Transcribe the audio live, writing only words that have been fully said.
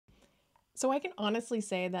So I can honestly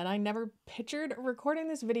say that I never pictured recording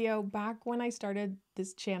this video back when I started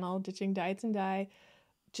this channel, Ditching Diets and Die,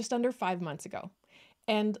 just under 5 months ago.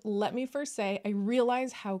 And let me first say, I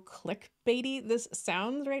realize how clickbaity this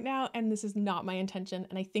sounds right now, and this is not my intention,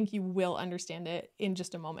 and I think you will understand it in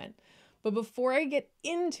just a moment. But before I get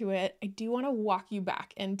into it, I do want to walk you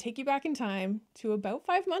back and take you back in time to about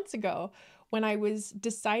 5 months ago when I was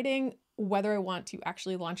deciding whether I want to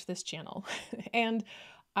actually launch this channel. And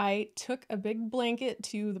I took a big blanket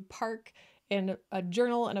to the park and a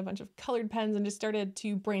journal and a bunch of colored pens and just started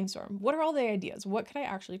to brainstorm. What are all the ideas? What could I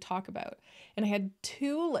actually talk about? And I had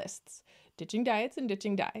two lists, ditching diets and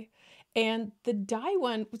ditching dye. And the dye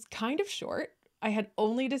one was kind of short. I had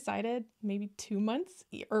only decided maybe 2 months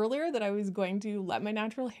earlier that I was going to let my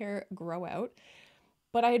natural hair grow out.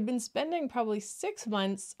 But I had been spending probably 6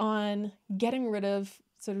 months on getting rid of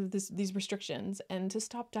sort of these restrictions and to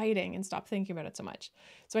stop dieting and stop thinking about it so much.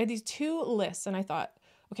 So I had these two lists and I thought,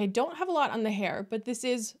 okay, I don't have a lot on the hair, but this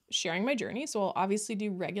is sharing my journey. So I'll obviously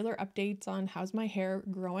do regular updates on how's my hair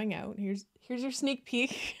growing out. Here's your sneak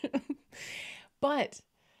peek. But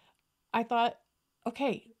I thought,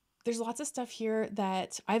 okay, there's lots of stuff here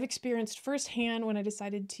that I've experienced firsthand when I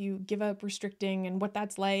decided to give up restricting and what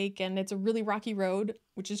that's like. And it's a really rocky road,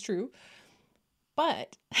 which is true.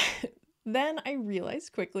 But then I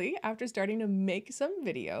realized quickly after starting to make some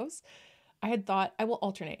videos, I had thought I will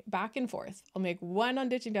alternate back and forth. I'll make one on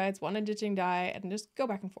ditching diets, one on ditching dye, and just go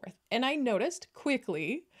back and forth. And I noticed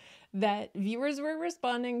quickly that viewers were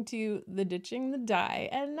responding to the ditching the dye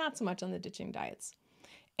and not so much on the ditching diets.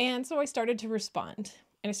 And so I started to respond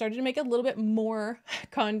and I started to make a little bit more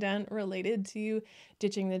content related to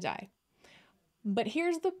ditching the dye. But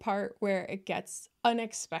here's the part where it gets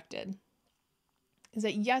unexpected. Is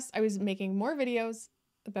that yes, I was making more videos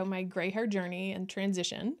about my gray hair journey and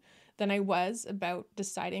transition than I was about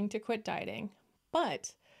deciding to quit dieting.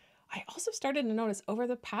 But I also started to notice over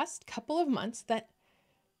the past couple of months that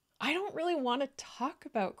I don't really want to talk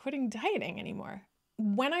about quitting dieting anymore.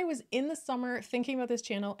 When I was in the summer thinking about this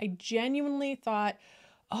channel, I genuinely thought,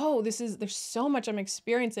 oh, there's so much I'm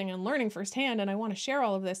experiencing and learning firsthand, and I want to share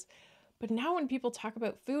all of this. But now when people talk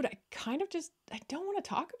about food, I don't want to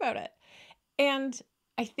talk about it. And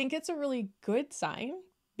I think it's a really good sign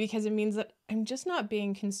because it means that I'm just not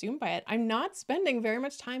being consumed by it. I'm not spending very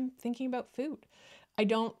much time thinking about food. I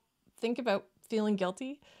don't think about feeling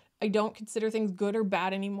guilty. I don't consider things good or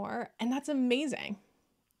bad anymore. And that's amazing.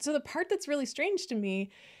 So the part that's really strange to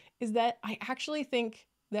me is that I actually think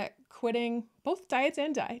that quitting both diets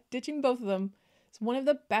and dye, ditching both of them, is one of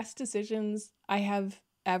the best decisions I have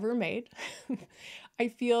ever made. I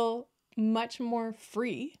feel much more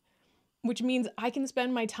free, which means I can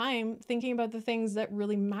spend my time thinking about the things that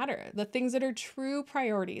really matter, the things that are true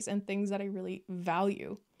priorities and things that I really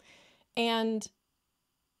value.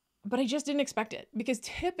 But I just didn't expect it because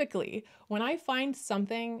typically when I find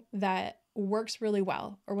something that works really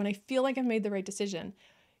well or when I feel like I've made the right decision,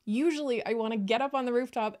 usually I want to get up on the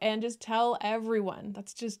rooftop and just tell everyone.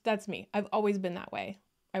 That's me. I've always been that way.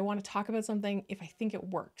 I want to talk about something if I think it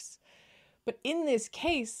works. But in this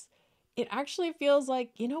case, it actually feels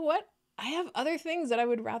like, you know what? I have other things that I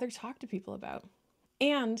would rather talk to people about.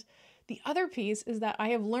 And the other piece is that I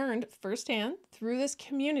have learned firsthand through this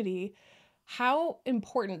community how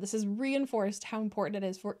important, this is reinforced how important it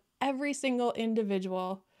is for every single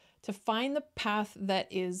individual to find the path that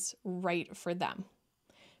is right for them.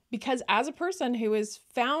 Because as a person who has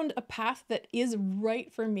found a path that is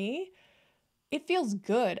right for me, it feels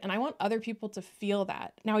good. And I want other people to feel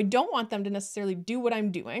that. Now, I don't want them to necessarily do what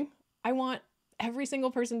I'm doing. I want every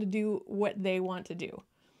single person to do what they want to do.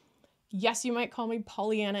 Yes, you might call me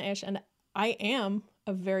Pollyanna-ish, and I am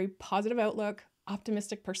a very positive outlook,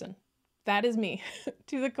 optimistic person. That is me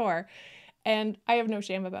to the core. And I have no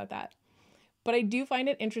shame about that. But I do find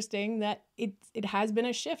it interesting that it has been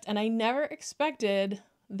a shift. And I never expected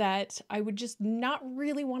that I would just not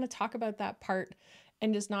really want to talk about that part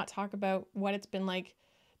and just not talk about what it's been like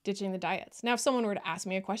ditching the diets. Now, if someone were to ask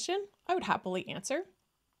me a question, I would happily answer.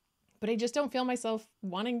 But I just don't feel myself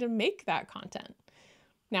wanting to make that content.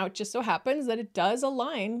 Now, it just so happens that it does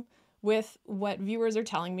align with what viewers are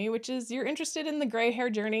telling me, which is you're interested in the gray hair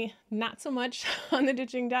journey, not so much on the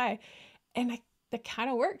ditching dye. And that kind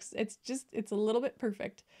of works. It's a little bit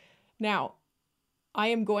perfect. Now, I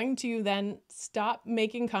am going to then stop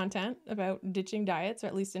making content about ditching diets, or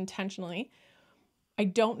at least intentionally. I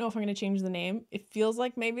don't know if I'm going to change the name. It feels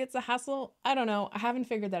like maybe it's a hassle. I don't know. I haven't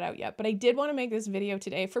figured that out yet, but I did want to make this video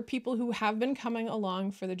today for people who have been coming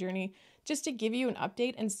along for the journey, just to give you an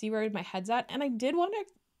update and see where my head's at. And I did want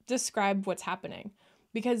to describe what's happening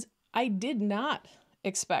because I did not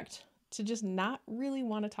expect to just not really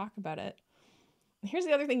want to talk about it. Here's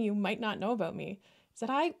the other thing you might not know about me, is that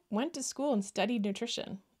I went to school and studied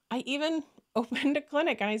nutrition. I even opened a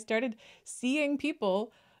clinic and I started seeing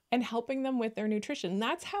people and helping them with their nutrition.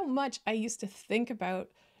 That's how much I used to think about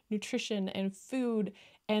nutrition and food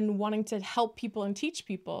and wanting to help people and teach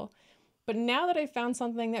people. But now that I found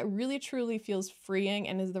something that really truly feels freeing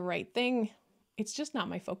and is the right thing, it's just not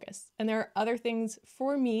my focus. And there are other things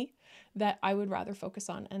for me that I would rather focus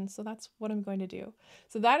on. And so that's what I'm going to do.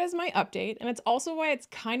 So that is my update. And it's also why it's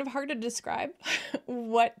kind of hard to describe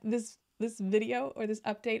what this video or this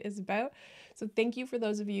update is about. So thank you for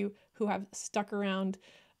those of you who have stuck around.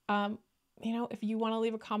 If you want to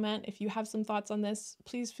leave a comment, if you have some thoughts on this,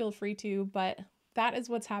 please feel free to, but that is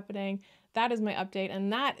what's happening. That is my update.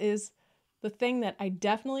 And that is the thing that I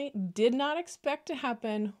definitely did not expect to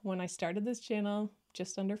happen when I started this channel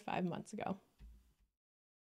just under 5 months ago.